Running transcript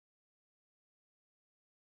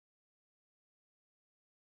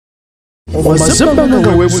Omusumba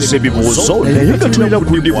nga weebuuza ebibuuzo naye nga tulina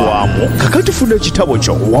kuddibwamu kakati funa ekitabo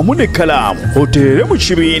kyo wamu n'ekkalaamu oteere mu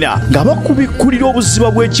kibiina nga bakubikkulira obuziba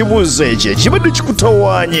bw'ekibuuzo ekyo ekibadde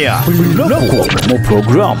kikutawaanya buli lunaku mu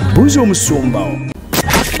puroguraamu Buuza Omusumba.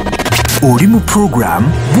 Oli mu puroguraamu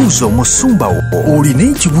Buuza Omusumba wo. Olina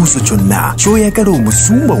ekibuuzo kyonna ky'oyagala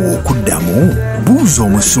omusumba wo okuddamu? Buuza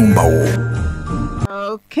Omusumba wo.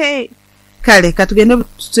 Okay. Kale katugende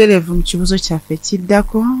tuterevu mu kibuuzo kyaffe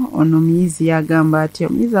kiddako. Ono muyizi yagamba ati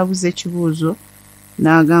omuyizi abuze ekibuuzo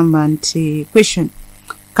n'agamba nti question,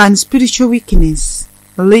 can spiritual weakness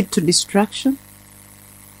lead to distraction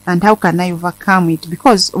and how can I overcome it,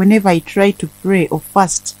 because whenever I try to pray or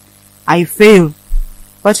fast I fail.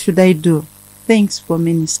 What should I do? Thanks for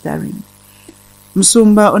ministering.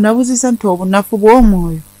 Musumba onabuzisa nti obunafu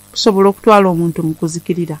bw'omwoyo busobola okutwala omuntu mu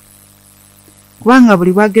kuzikirira. Kubanga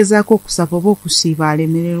buli bwagezaako okusaba oba okusiiba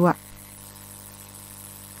alemererwa.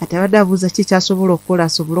 Kati abadde abuuza ki ky'asobola okukola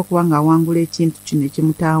asobole okuba ng'awangula ekintu kino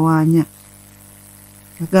ekimutaawaanya.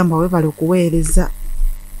 Agamba weebale okuweereza.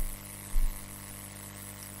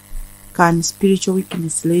 Can spiritual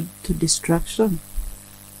weakness lead to distraction?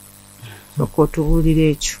 Okotubuulira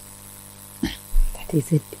ekyo. That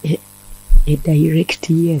is a direct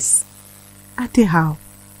yes. Ate how?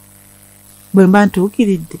 Bwe mba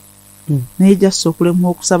ntuukiridde. Naye jassa okulemwa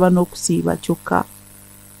okusaba n'okusiiba kyokka.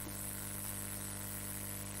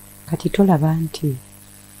 Kati tolaba nti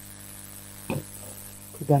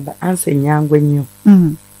kugamba ansa enyangu ennyo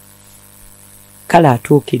kale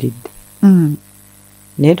atuukiridde.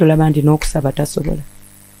 Naye tolaba nti n'okusaba tasobola.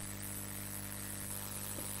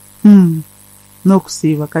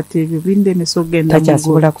 N'okusiiba kati ebyo bindemesa okugenda mu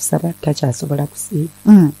takyasobola kusaba, takyasobola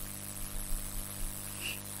kusiiba.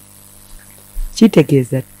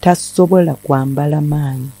 Kitegeeza tasobola kwambala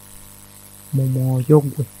maanyi mu mwoyo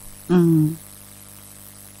gwe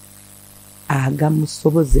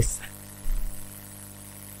agamusobozesa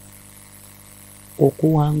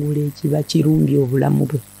okuwangula ekiba kirungi obulamu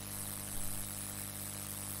bwe.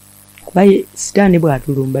 Kuba sitaani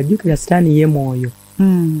bw'atulumba, jjukira sitaani ye mwoyo.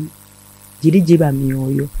 Giri giba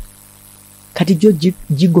myoyo. Kati gyo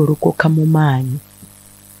gigolokoka mu maanyi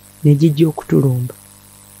ne gijja okutulumba.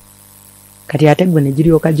 Kati ate gwe ne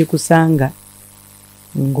giryoka gikusanga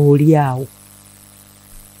ng'oli awo.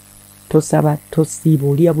 Tosaba, tosiiba,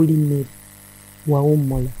 olya buli mmere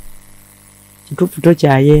wawummula. Kituufu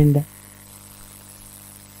tokyayenda,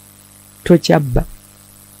 tokyabba,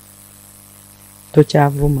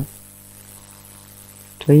 tokyavuma,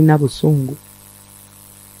 tolina busungu.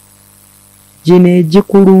 Gino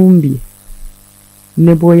egikulumbye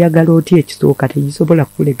ne bw'oyagala otya ekisooka tegisobola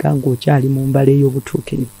kukuleka ng'okyali mu mbala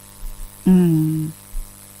ey'obutuukirivu.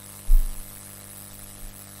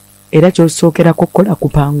 Era kyosookerako kukola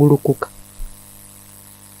kupangulukuka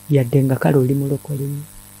yadde nga kale oli mulokole.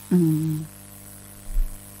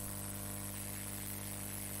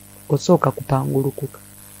 Osooka kupangulukuka.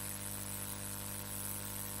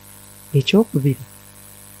 Ekyokubiri,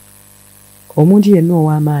 omuntu yenna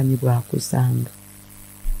ow'amaanyi bw'akusanga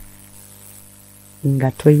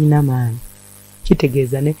nga toyina maanyi,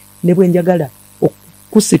 kitegeeza ne bwe njagala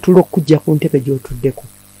kusitula okujja ku ntebe gy'otuddeko,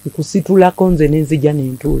 nkusitulako nze n'enzija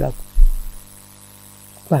n'entuulako,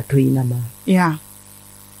 kuba toyina maanyi.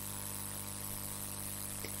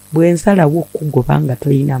 Bwe nsalawo okugoba nga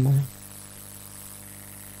toyina maanyi,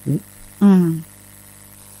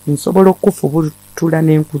 nsobola okufubutula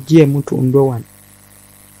n'enkujja Mutundwe wano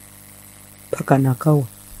paka nakawa.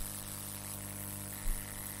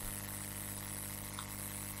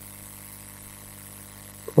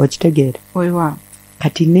 Okitegeera? Oiwa.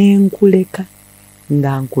 Kati n'enkuleka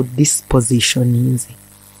nga nkudispositioninze.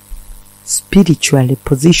 Spiritually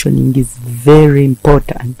positioning is very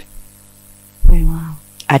important. Oiwa.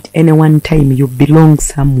 At any one time you belong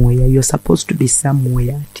somewhere. You're supposed to be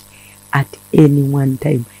somewhere at any one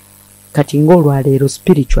time. Kati ng'olwaleero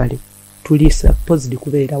spiritually tuli supposed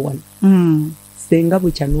kubeera wano. Senga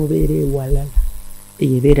bukya n'obeera ewalala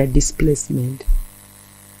eyebeera displacement.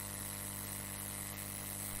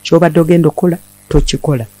 Ky'obadde ogenda okukola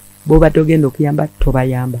tokikola, bw'obadde ogenda okuyamba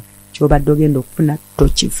tobayamba, ky'obadde ogenda okufuna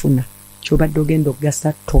tokifuna, ky'obadde ogenda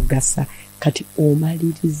okugasa togasa. Kati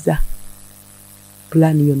omaliriza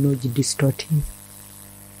plan yonna ogidistorting.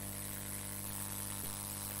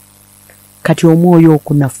 Kati omwoyo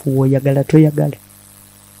okunafu oyagala toyagala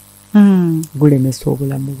gulemesa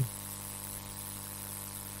obulamu bwe.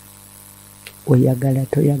 Oyagala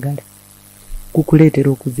toyagala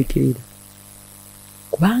kukuleetera okuzikirira,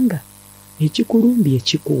 kubanga ekikulumbye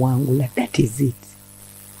ekikuwangula, that is it.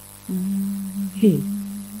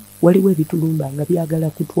 Waliwo ebitulumba nga byagala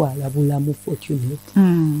kutwala bulamu fortunate.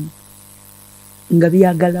 nga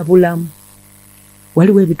byagala bulamu.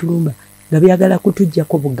 Waliwo ebitulumba nga byagala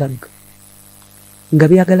kutujjako bugagga, nga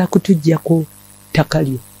byagala kutujjako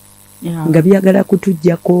takalyo, nga byagala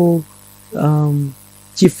kutujjako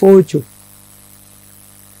kifo kyo.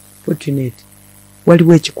 Fortunate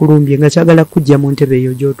waliwo ekikulumbye nga kyagala kujja mu ntebe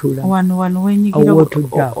eyo gy'otuula. Wano wenyigira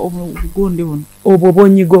obugundi buno. Obwo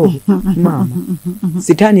bonyiga obwo maama.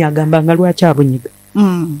 Sitaani agamba nga lwaki abunyiga.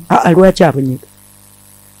 Lwaki abunyiga.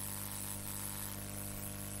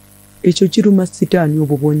 Ekyo kiruma sitaani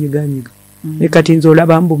obwo bwonyiganyiga. Kati nze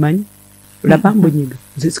olaba mbumanyi, olaba mbunyiga,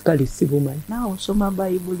 nze sikali sibumanyi. Naawe osoma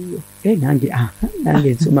Bayibuli yo.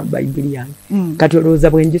 Nange nsoma Bayibuli yange. Kati olowooza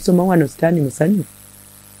bwe ngisoma wano sitaani musanyufu.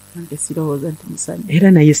 Nange sirowooza nti musanyufu.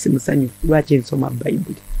 Era naye si musanyufu lwaki nsoma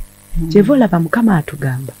Bayibuli. Kyeva olaba Mukama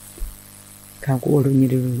atugamba. Kankuwa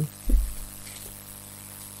olunyiriri.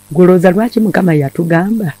 Ngolooza lwaki Mukama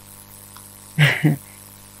yatugamba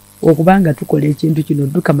okubanga tukola ekintu kino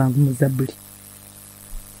dduka mangu mu Zabbuli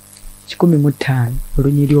 15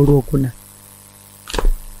 olunyiri olwokuna.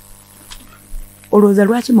 Olowooza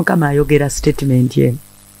lwaki Mukama ayogera statement eno?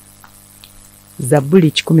 Zabbuli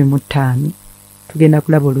 15 tugenda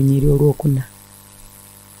kulaba olunyiri olwokuna.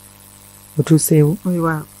 Otuuseewo?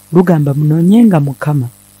 Lugamba munoonyenga Mukama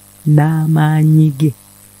n'amaanyi ge,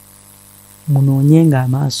 munoonyenga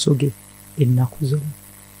amaaso ge ennaku zonna.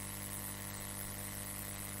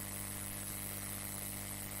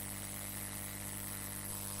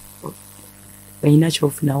 Olina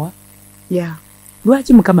kyofunawa?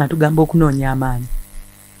 Lwaki Mukama atugamba okunoonya amaanyi?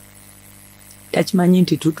 Takimanyi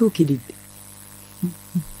nti tutuukiridde?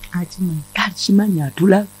 Akimanyi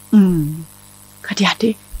atulaba. Kati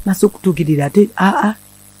ate maso okutuukirira ate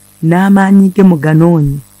n'amaanyi ge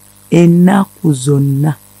muganoonye ennaku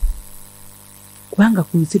zonna. Kubanga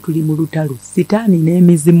ku nsi tuli mu lutalo, sitaani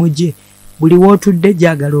n'emizimu gye buli wootudde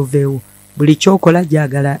gyagala oveewo, buli kyokola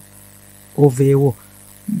gyagala oveewo,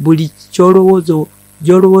 buli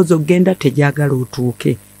gy'olowooza ogenda tegyagala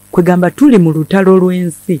otuuke. Kwegamba tuli mu lutalo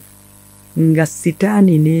lw'ensi nga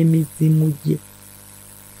sitaani n'emizimu gye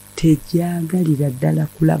tegyagalira ddala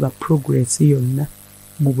kulaba progress yonna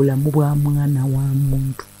mu bulamu bwa mwana wa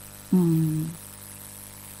muntu.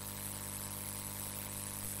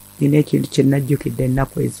 Nina ekintu kye najjukidde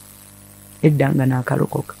ennaku ezo edda nga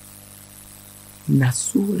naakalokoka.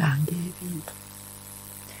 Nasuulanga ebintu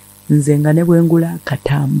nze nga ne bwengula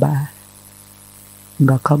akatambaala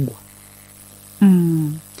nga kagwa,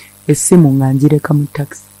 essimu nga njireka mu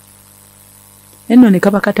takisi, eno ne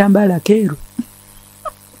kaba katambaala keeru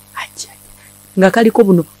nga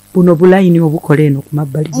kaliko buno bulayini obukola eno ku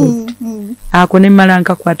mabbali bwenti. Ako ne mmala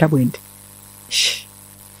nkakwata bwenti.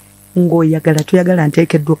 Ng'oyagala tuyagala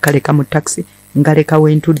nteekeddwa okkaleka mu takisi, ngaleka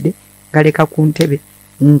wentudde, ngaleka ku ntebe,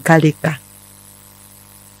 nkaleka.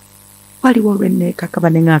 Waliwo olwenneeka kaba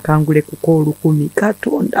ne ng'akangule ku K10,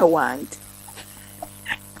 Katonda wange.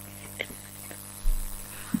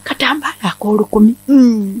 Katambaala K10.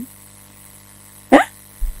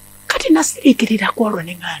 Kati nasiriikirira ku olwo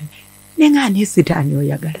neŋŋaani sitaani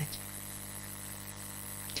oyagala ki?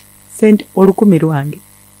 Sente 10 lwange.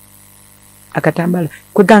 Akatambaala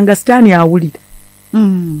kweganga sitaani awulira.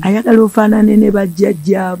 Ayagala ofaanane ne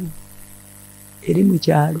bajjajjaabu eri mu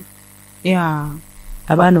kyalo.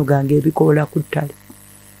 Abaana oganga ebikoola ku ttale.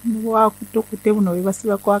 Wakutokute buno bwe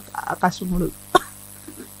basibako akasumulu.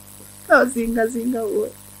 Zinga we.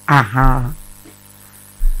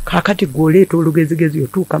 Kaakati gw'oleeta olugezigezi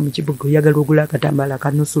otuuka mu kibuga oyagala ogula akatambaala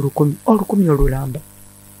kanusu 10 olulamba.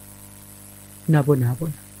 Nabona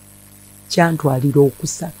kyantwalira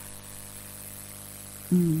okusaba.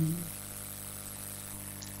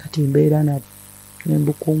 Kati mbeera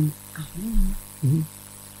n'embukumu.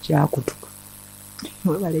 Kyakutuka.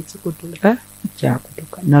 Webale kikutula.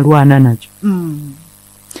 Kyakutuka. Nalwana nakyo.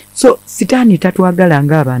 So sitaani tatwagala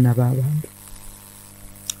ng'abaana b'abantu.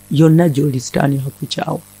 Yonna gy'oli sitaani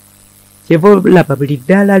akukyawa. Kyeva olaba buli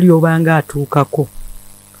ddaala ly'obanga atuukako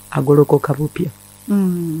agolokoka bupya.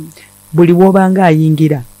 Buli w'obanga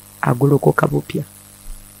ayingira agolokoka bupya.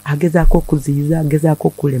 Agezaako okuziyiza, agezaako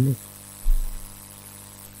okulemesa.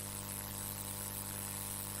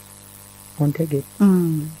 Ontegedde?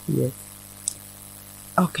 Yes.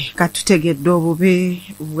 Okay, katutegedde obubi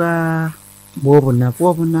bw'obunafu.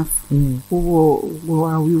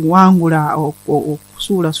 Wawangula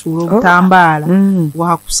okusuulasuula obutambaala,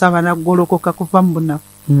 wakusaba naggolokoka kuva mu bunafu.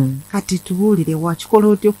 Kati tubuulire wakikola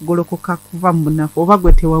otya okugolokoka kuva mu bunafu, oba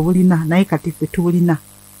gwe tewabulina naye kati ffe tubulina.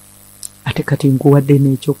 Ate kati nkuwadde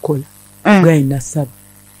n'ekyokukola. Gayina saba.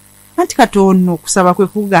 Anti kati ono okusaba kwe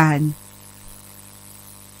kugaanye.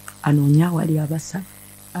 Anoonya awali abasaba.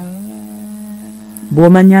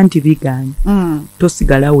 bw'omanya nti biganye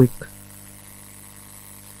tosigala wekka.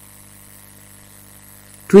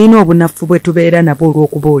 Tulina obunafu bwe tubeera nabwo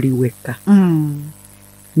olw'okuba oli wekka.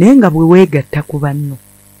 Naye nga bwe weegatta ku banno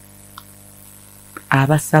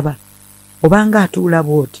abasaba obanga atuula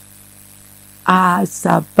bw'oti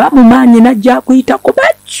asaba mu maanyi najja akuyita ku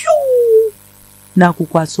bacyu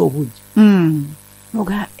n'akukwasa obugi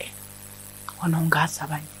noga ono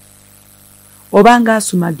ng'asaba nnyo obanga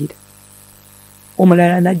asumagira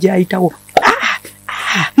omulala najja ayitawo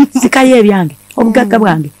sikayo ebyange obugagga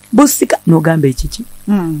bwange busika n'ogamba ekiki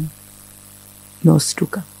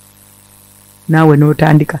n'osituka naawe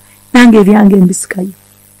n'otandika nange ebyange mbisikayo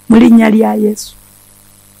mu linnya lya Yesu.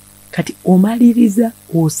 Kati omaliriza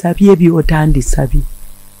osabye by'otandisabye.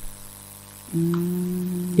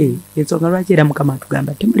 Ensonga lwaki era Mukama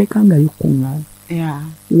atugamba temulekangayo kuŋŋaana.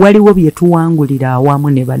 Waliwo bye tuwangulira awamu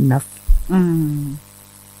ne bannaffe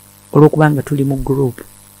olw'okubanga tuli mu gurupu.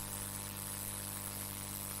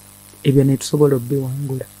 Ebyo ne tusobola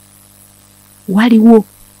obbiwangula. Waliwo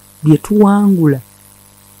bye tuwangula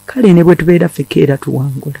kale ne bwe tubeera ffeka era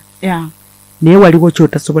tuwangula. Naye waliwo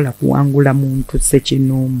ky'otasobola kuwangula muntu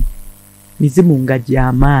ssekinoomu. Mizimu nga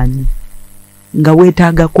gy'amaanyi nga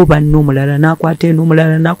weetaagako banno omulala n'akwata eno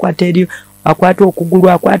omulala n'akwata eri akwata okugulu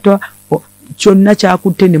akwata kyonna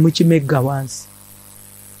kyakutte ne mukimegga wansi.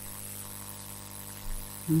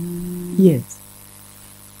 Yes.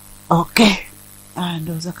 Okay.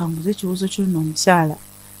 Ndowooza kambuze ekibuuzo kyonna omukyala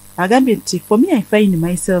agambye nti for me I find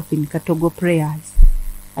myself in Katogo prayers.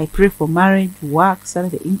 I pray for marriage, work,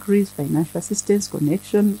 salary increase, financial assistance,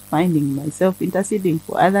 connections, finding myself interceding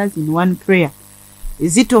for others in one prayer.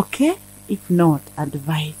 Is it okay? If not,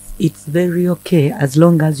 advice. It's very okay as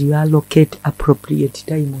long as you allocate appropriate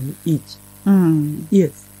time on each.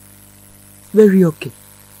 Yes. Very okay.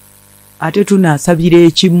 Ate tunaasabira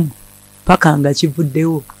ekimu paka nga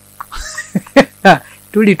kivuddewo.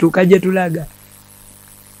 Tulituuka gye tulaga.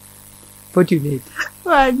 Fortunate.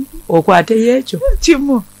 Okwate yeekyo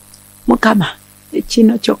kimu Mukama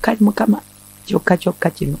kino kyokka Mukama kyokka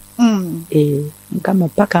kino Mukama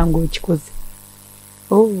paka ng'okikoze.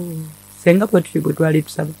 Senga bwe tuli bwe twali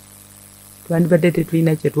tusaba twandibadde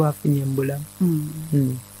tetulina kye twafunye mu bulamu.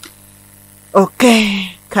 Okay,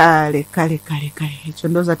 kale ekyo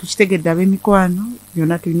ndowooza tukitegedde ab'emikwano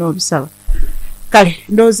byonna tulina obisaba. Kale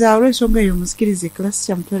ndowooza olw'ensonga eyo muzikirize ekilasi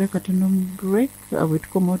kyamutwale katono mu break bwe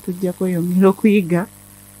tukoma tujja kweyongera okuyiga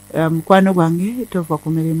mukwano gwange tova ku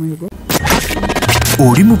mirimu ego.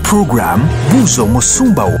 Oli mu program Buuza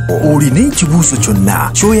Omusumba wo. Olina ekibuuzo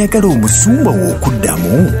kyonna ky'oyagala omusumba wo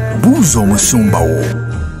okuddamu. Buuza Omusumba wo.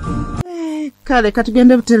 Kale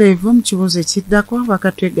katugende butereevu mu kibuuzo ekiddako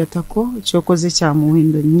bakatwegattako ekyokoze kya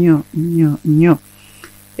muwendo nnyo.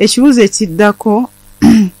 Ekibuuzo ekiddako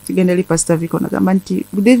kigende li Pastor Vico nagamba nti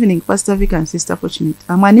good evening Pastor Vico and Sister Fortunate.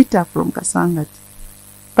 I'm Anita from Kasangati.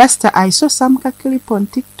 Pastor, I saw some clip on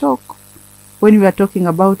TikTok when we were talking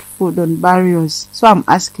about food on burials. So I'm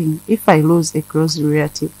asking, if I lose a close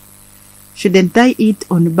relative, shouldn't I eat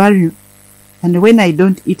on burial? And when I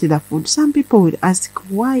don't eat the food, some people will ask,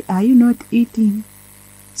 why are you not eating?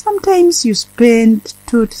 Sometimes you spend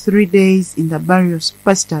 2 to 3 days in the burials.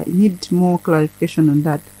 Pastor, I need more clarification on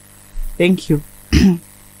that. Thank you.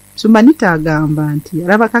 Sumbanita agamba nti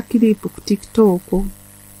yalaba kakilipu ku TikTok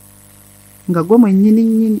nga gwe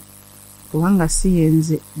mwennyini kubanga si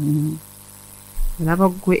yenze. Yalaba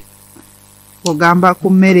gwe ogamba ku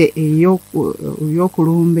mmere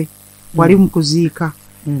ey'okulumbe wali mu kuziika.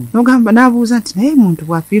 Nogamba n'abuuza nti naye muntu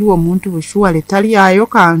bw'afiirwa omuntu bwe shuwale talyayo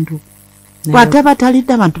kantu bw'ate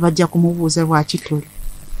batalidde abantu bajja kumubuuza lwaki toli.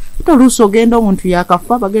 Oluusi ogenda omuntu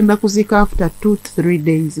yakafa bagenda kuziika after 2 to 3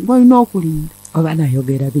 days ng'olina okulinda. Oba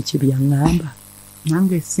nayogera biki byaŋŋamba?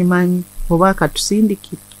 Nange simanyi oba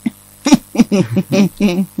katusindikire.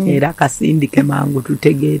 Era kasindike mangu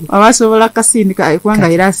tutegeere. Abasobola kasindika kubanga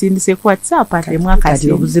era asindise ku WhatsApp atemu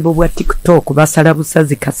akasindika. Obuzibu bwa TikTok basala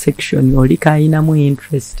busazi ka section oli kayinamu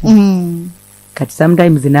interest. Kati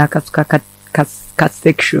sometimes n'akasuka ka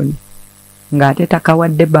section ng'ate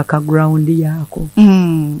takawadde background yaako.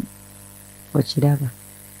 Okiraba.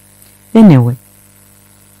 Anyway,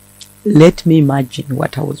 let me imagine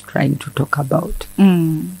what I was trying to talk about.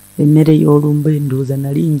 Emmere y'olumbe ndowooza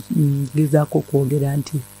nali ngezaako okwogera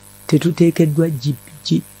nti tetuteekeddwa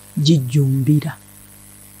gijjumbira.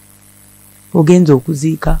 Ogenza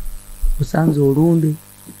okuziika osanze olumbe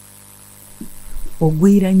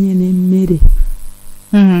ogwiranye n'emmere.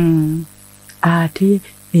 Ate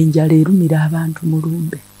enjala erumira abantu mu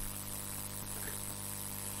lumbe.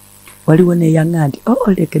 Waliwo neeyaŋŋa nti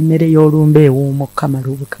leka emmere y'olumbe ewuuma okukamala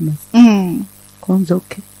obukamazi.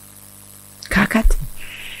 Konzoke kakati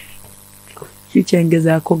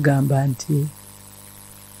kichengezaako gamba nti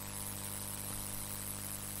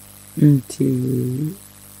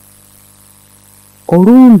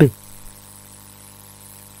olumbe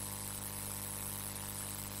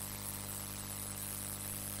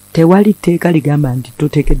tewali tteeka ligamba nti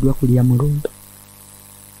toteekeddwa kulya mulumbe.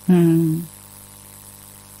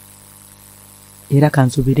 Era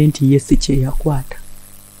kansubire nti ye si kyeyakwata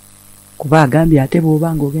kuba agambye ate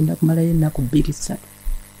bw'obanga ogenda kumalayo ennaku 2-3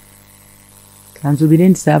 kansubire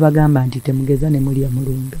nti saabagamba nti temugeza ne mulya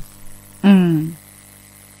mulumbe.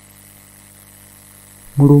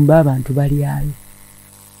 Mulumbe abantu balyayo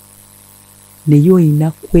naye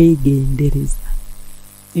olina kwegendereza.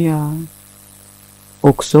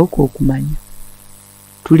 Okusooka okumanya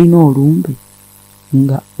tulina olumbe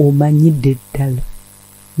nga omanyidde ddala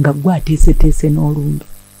nga gwe ateeseteese n'olumbe.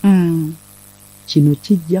 Kino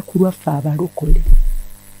kijja ku lwaffe abalokole.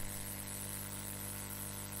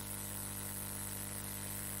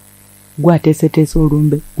 Gwe ateeseteese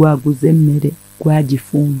olumbe, gwaguze emmere,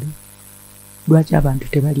 gwagifumbe. Lwaki abantu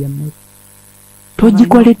tebalya mmere?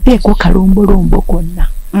 Togikoleddeeko kalombolombo konna.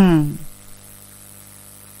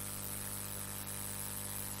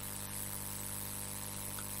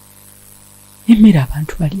 Emmere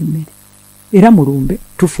abantu balya emmere. Era mulumbe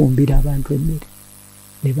tufumbira abantu emmere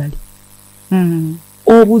ne bali.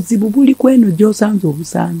 Obuzibu buli kweno gy'osanze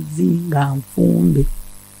obusanzi nga nfumbe.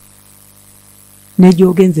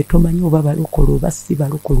 Negyogenze tomanyi oba balokole oba si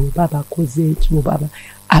balokole oba bakoze eki oba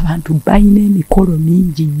abantu balina emikolo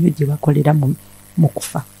mingi nnyo gye bakolera mu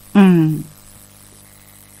kufa.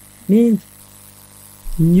 Mingi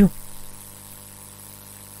nnyo.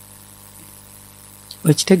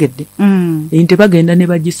 Okitegedde? Ente bagenda ne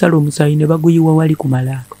bagisala omusaayi ne baguyiwa wali ku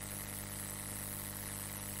malaalo.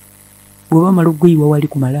 Bwe bamala okuguyiwa wali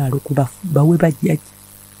ku malaalo bawe bajjajja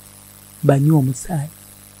banywe omusaayi.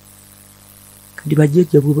 Kati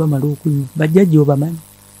bajjajja bwe bamala okunywa bajjajja obamanyi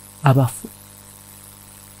abafu.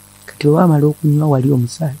 Kati bwe bamala okunywa wali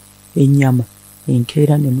omusaayi ennyama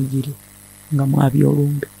enkeera ne mugirya nga mwabya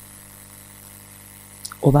olumbe.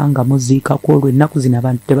 Obanga muziika ku olwo ennaku zino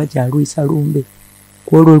abantu tebakyalwisa lumbe.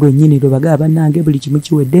 Ku olwo lwennyini lwe bagaba bannange buli kimu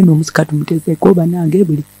kiwedde n'omusika tumuteeseeko bannange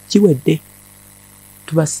buli kiwedde.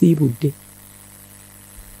 Tubasiibudde.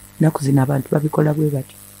 Ennaku zino abantu babikola bwe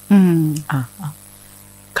batyo.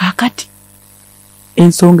 Kaakati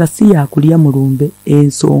ensonga si yakulya mulumbe,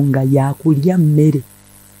 ensonga yakulya mmere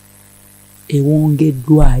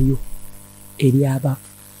ewongeddwayo eri abafu.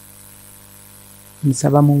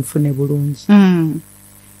 Nsaba munfune bulungi.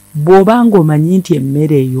 Bw'obanga omanyi nti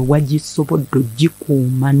emmere eyo wagisobodde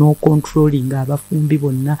ogikuuma n'okontrolinga abafumbi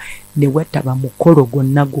bonna ne wataba mukolo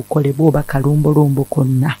gwonna gukole bw'oba kalombolombo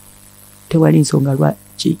konna, tewali nsonga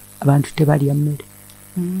lwaki abantu tebalya mmere.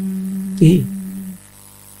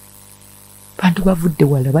 Bantu bavudde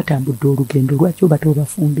wala batambudde olugendo lwaki oba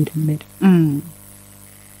tobafumbira emmere.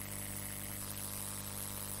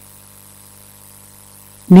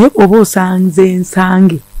 Naye bw'oba osanze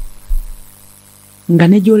ensange nga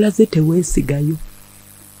ne gy'olaze teweesigayo.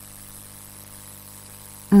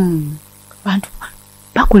 Bantu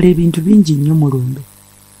bakola ebintu bingi nnyo mulumbe.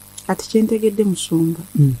 Kati kyentegedde Musumba,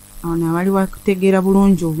 ono abali wakutegeera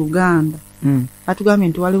bulungi Oluganda batugambye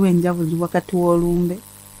nti waliwo enjabuzi wakati w'olumbe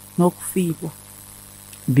n'okufiirwa.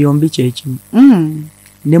 Byombi kyekimu.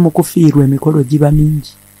 Ne mu kufiirwa emikolo giba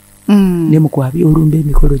mingi. Ne mu kwabya olumbe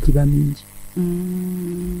emikolo giba mingi.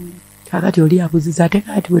 Kakati oli abuziza ate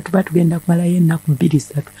kati bwe tuba tugenda kumalayo ennaku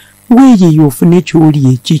 2-3 weeyiyo ofune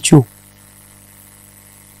ky'oli ekikyo.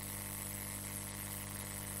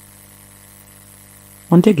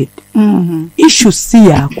 Ontegedde? Ishu si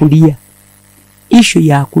yakulya. Ishu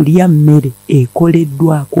yakulya mmere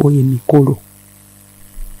ekoleddwako emikolo.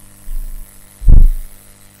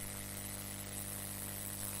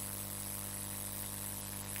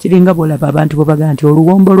 Kiringa bw'olaba abantu bwe bagamba nti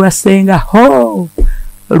oluwombo lwa ssenga,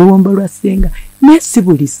 oluwombo lwa ssenga. Naye si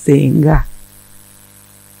buli ssenga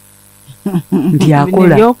nti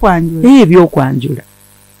akola ebyokwanjula.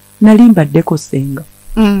 Nali mbaddeko ssenga.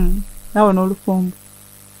 Nawe n'olufumbo.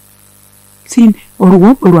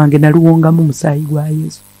 Oluwombo lwange naluwongamu musaayi gwa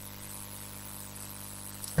Yesu.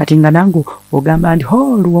 Kati nga nange ogamba nti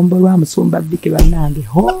oluwombo lwa Musumba Biki bannange,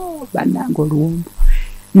 bannange oluwombo.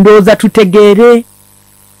 Ndowooza tutegeere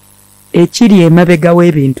ekiri emabega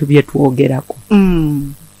w'ebintu bye twogerako.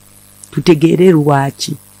 Tutegeere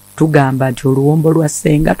lwaki tugamba nti oluwombo lwa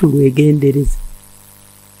ssenga tulwegendereze.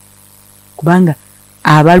 Kubanga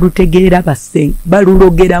abalutegeera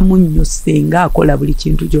balulogeramu nnyo ssenga akola buli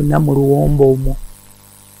kintu kyonna mu luwombo omwo.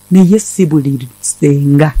 Naye si buli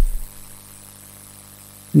ssenga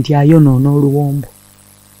nti ayonoona oluwombo.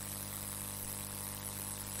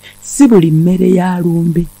 Si buli mmere ya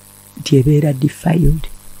lumbe nti ebeera defiled.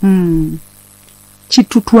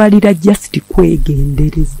 Kitutwalira just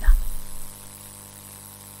kwegendereza.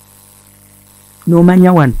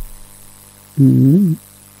 N'omanya wano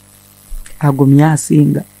agumye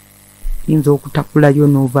asinga yinza okutakulayo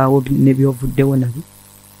n'ovaawo ne byovuddewo nabyo.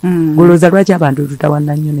 Golooza lwaki abantu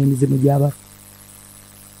tutawana nnyo n'emizimu gy'abafu?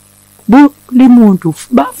 Buli muntu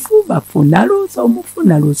bafu naloosa omufu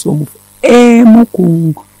emu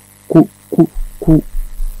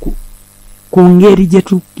ku ngeri gye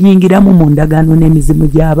tuyingiramu mu ndagaano n'emizimu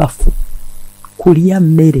gy'abafu kulya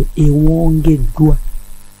mmere ewongeddwa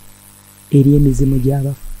eri emizimu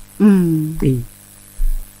gy'abafu.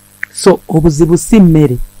 So obuzibu si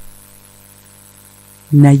mmere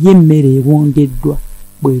naye emmere ewongeddwa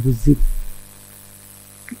bwe buzibu.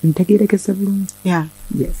 Ntegeerekese bulungi? Yeah.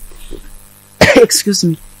 Yes. Excuse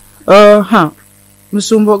me.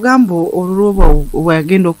 Musumba ogamba olulooba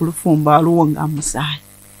obwagenda okulufumba aluwo nga musaayi.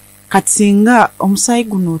 Kati singa omusaayi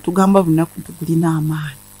guno tugamba bunaku tugulina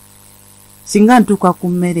amaanyi. Singa ntuuka ku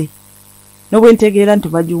mmere n'obwe ntegeera nti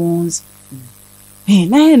bagiwunze.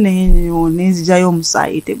 Naye nenzigyayo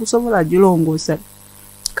omusaayi tegusobola gilongoosa.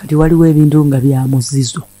 Kati waliwo ebintu nga bya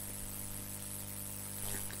muzizo.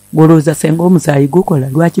 Golooza senga omusaayi gukola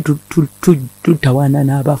lwaki tutawaana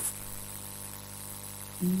n'abafu?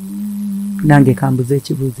 Nange kambuza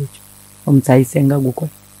ekibuuzo ekyo. Omusaayi senga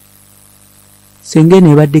gukola. Senga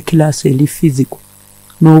nebadde kilaasi eri fiziko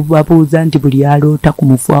n'obabuuza nti buli aloota ku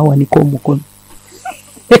mufu awanika omukono.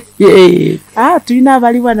 Tulina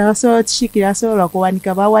abaliwo nabasobola tushikira asobola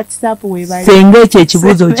kuwanika ba WhatsApp webali. Senga ekyo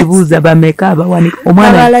ekibuuzo okibuuza bameka abawanika.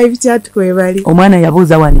 Omwana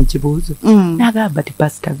yabuuza wano ekibuuzo. N'agamba ti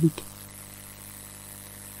Pastor Vicky.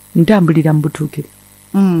 Ntambulira mu butuukire.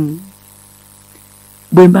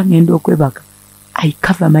 Bwe mba ngenda okwebaka, I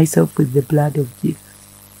cover myself with the blood of Jesus.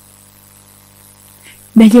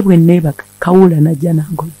 Naye bwe neebaka Kawula najja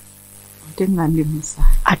nangoye. Ate nga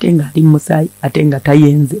ali musaayi ate nga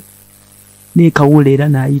tayenze. Ne Kawula era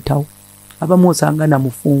n'ayitawo. Abamu osanga na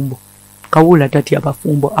mufumbo. Kawula tatya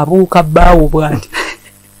abafumbo abuuka bbaawo bw'ati.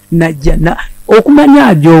 Najja okumanya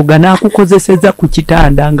ajooga n'akukozeseza ku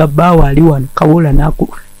kitanda nga bbaawo ali wano. Kawula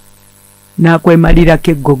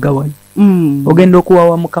n'akwemalirako eggoga wano. Ogenda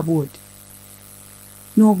okuwawa mu kabooti.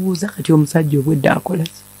 N'obuuza kati omusajja obwedde akola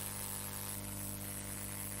ki?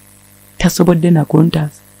 Tasobodde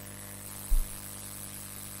nakuntaasa.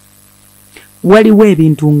 Waliwo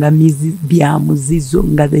ebintu nga bya muzizo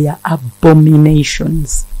nga they are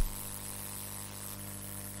abominations.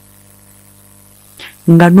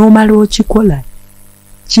 Nga n'omala okikola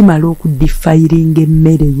kimala okudifayiringa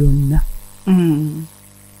emmere yonna.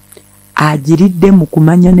 Agiridde mu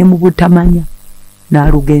kumanya ne mu butamanya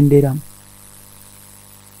n'alugenderamu.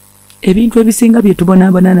 Ebintu ebisinga bye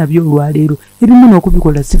tubonaabona nabyo olwaleero ebimu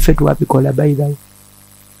n'okubikola si ffe twabikola bayirawo.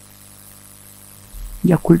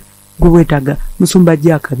 Gwe weetaga Musumba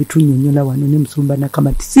Jaaka bitunnyonnyola wano ne Musumba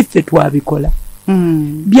Nakamati si ffe twabikola.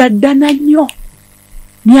 Byaddana nnyo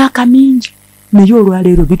myaka mingi naye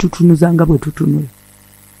olwaleero bitutunuza nga bwe tutunula.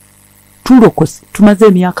 Tulokose tumaze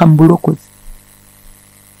emyaka mu bulokozi.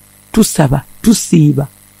 Tusaba, tusiiba,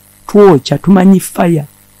 twokya, tumanyi faya.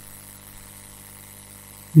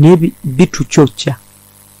 Ne bitukyokya.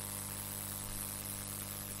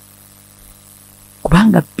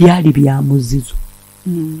 Kubanga byali bya muzizo.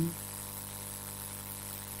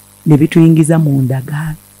 Ne bituyingiza mu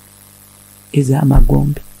ndagaano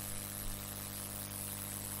ez'amagombe.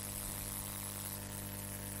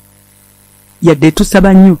 Yadde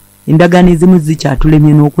tusaba nnyo endagaano ezimu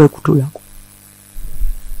zikyatulemye n'okwekutulako.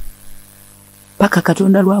 Paka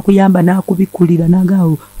Katonda lwakuyamba n'akubikulira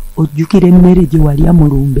n'agaawo ojjukira emmere gye walya mu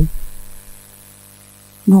lumbe.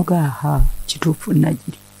 N'ogaaha kituufu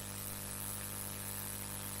nagiri.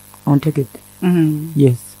 Ontegedde?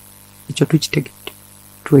 Yes. Ekyo tukitegedde.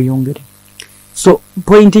 Tweyongere. So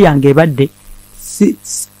point yange ebadde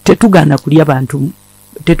tetugaana kulya bantu,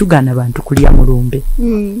 tetugaana bantu kulya mu lumbe.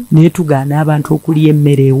 Naye tugaana abantu okulya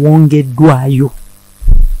emmere ewongeddwayo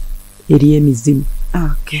eri emizimu.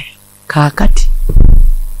 Okay. Kaakati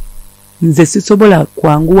nze sisobola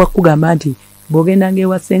kwanguwa kugamba nti bw'ogenda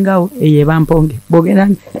ng'ewasengawo eyo eba mponge, bw'ogenda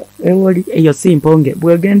ewoli eyo si mponge,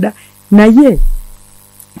 bw'ogenda naye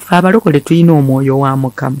ffe abalokole tulina omwoyo wa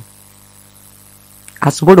Mukama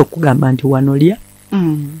asobola okugamba nti wano lya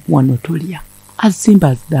wano tolya. As simple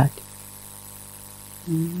as that.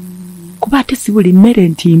 Kuba ate si buli mmere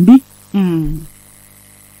nti mbi.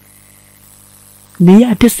 Naye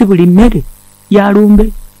ate si buli mmere ya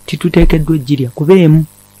lumbe tituteekeddwa ejjirya kuba emu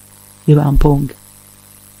eba mponge.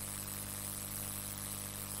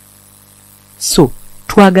 So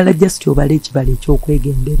twagala just obale ekibala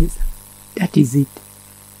ekyokwegendereza. That is it.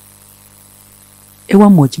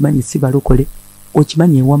 Ewammwe okimanyi si balokole,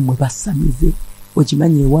 okimanyi ewammwe basamize,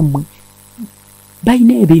 okimanyi ewammwe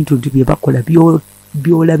balina ebintu bye bakola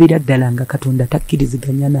byolabira ddala nga Katonda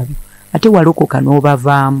takkiriziganya nabyo, ate walokoka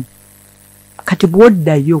n'obavaamu. Kati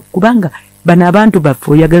bwoddayo kubanga bano abantu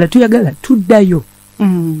baffe tuyagala tuddayo.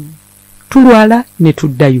 Tulwala ne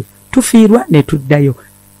tuddayo, tufiirwa ne tuddayo,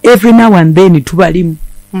 every now and then tubalimu.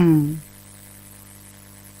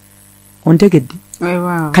 Ontegedde?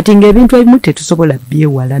 Kati ng'ebintu ebimu tetusobola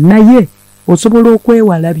byewala, naye osobola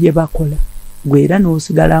okwewala bye bakola gwe era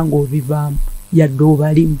n'osigala ng'obivaamu yadde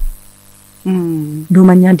obalimu.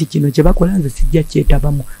 N'omanya nti kino kye bakola nze sijja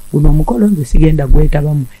kyetabamu, guno omukolo nze sigenda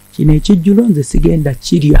gwetabamu, kino ekijjulo nze sigenda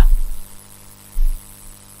kirya.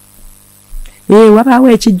 Wabaawo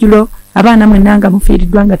ekijjulo abaana mwenna nga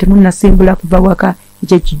mufiiriddwa nga temunnasimbula kuva waka,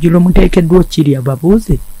 ekyo ekijjulo muteekeddwa okirya.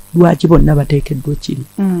 Babuuze lwaki bonna bateekeddwa okirya?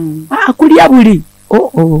 Kulya buli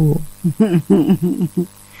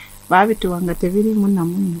babituwanga tebirimu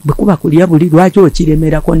namunno. Bwe kuba kulya buli lwaki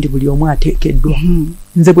okiremerako ndi buli omu ateekeddwa?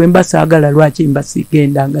 Nze bwe mba saagala lwaki mba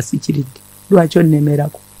sigenda nga sikiridde? Lwaki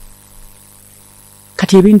onnemerako?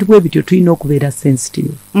 Kati ebintu bwe bityo tulina okubeera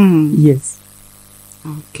sensitive. Yes.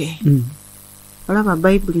 Okay. Olaba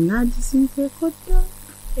Bayibuli n'agisinzeeko dda.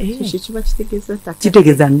 Ekyo kiba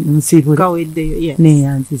kitegeeza nsibula kaweddeyo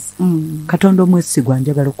neeyanziza. Katonda omwesigwa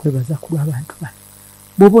njagala okwebaza ku lw'abantu bano.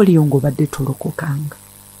 Bw'oba oliyo ng'obadde tolokokanga,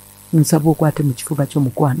 nsaba okwate mu kifuba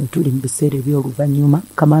ky'omukwano, tuli mu biseera eby'oluvannyuma.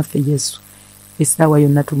 Mukama waffe Yesu essaawa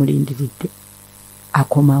yonna tumulindiridde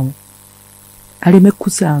akomawo, aleme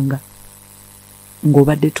kusanga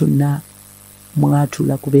ng'obadde tonna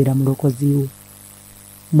mwatula kubeera mulokozi we.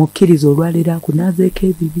 Mukkiriza olwaleero akunaazeeko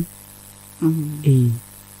ebibi,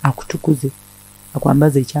 akutukuze,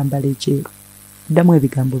 akwambaza ekyambalo ekyeru. Ddamu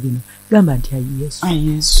ebigambo bino, gamba nti ayi Yesu,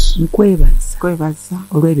 nkwebaza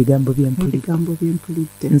olw'ebigambo bye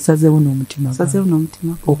mpulidde. Nsazeewo n'omutima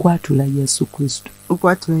okwatula Yesu Kristo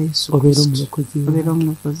obeera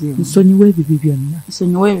omulokozi we. Nsonyiwa ebibi byonna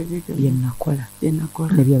bye nakola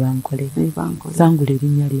ne bye bankolera. Sangula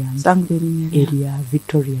erinnya lyange erya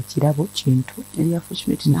Victoria Kirabo Kintu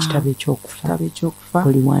mu kitabo ekyokufa,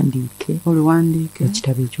 oliwandiike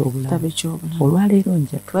ekitabo eky'obulamu. Olwaleero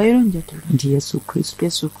njatula nti Yesu Kristo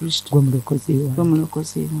gwe mulokozi wange.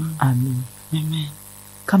 Amen.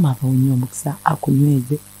 Kama abawunya omukisa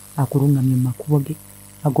akunyweze, akulungamye mu makubo ge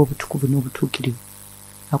ag'obutukuvu n'obutuukirivu,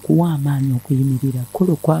 akuwa amaanyi okuyimirira,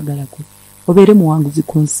 kola okwagala kwe, obeere muwanguzi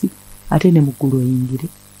ku nsi ate ne mu ggulu oyingire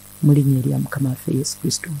mu linnya erya Mukama waffe Yesu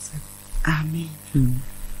Kristo omusabye. Amen.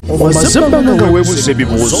 Omaze ebbanga nga weebuuza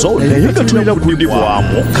ebibuuzo naye nga tulina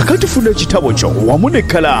kuddibwamu, kakati funa ekitabo kyo wamu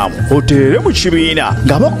n'ekkalaamu oteere mu kibiina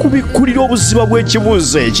nga bakubikkulira obuziba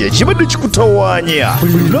bw'ekibuuzo ekyo ekibadde kikutawaanya.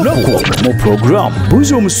 Buli lunaku mu pulogulaamu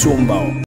Buuza Omusumba.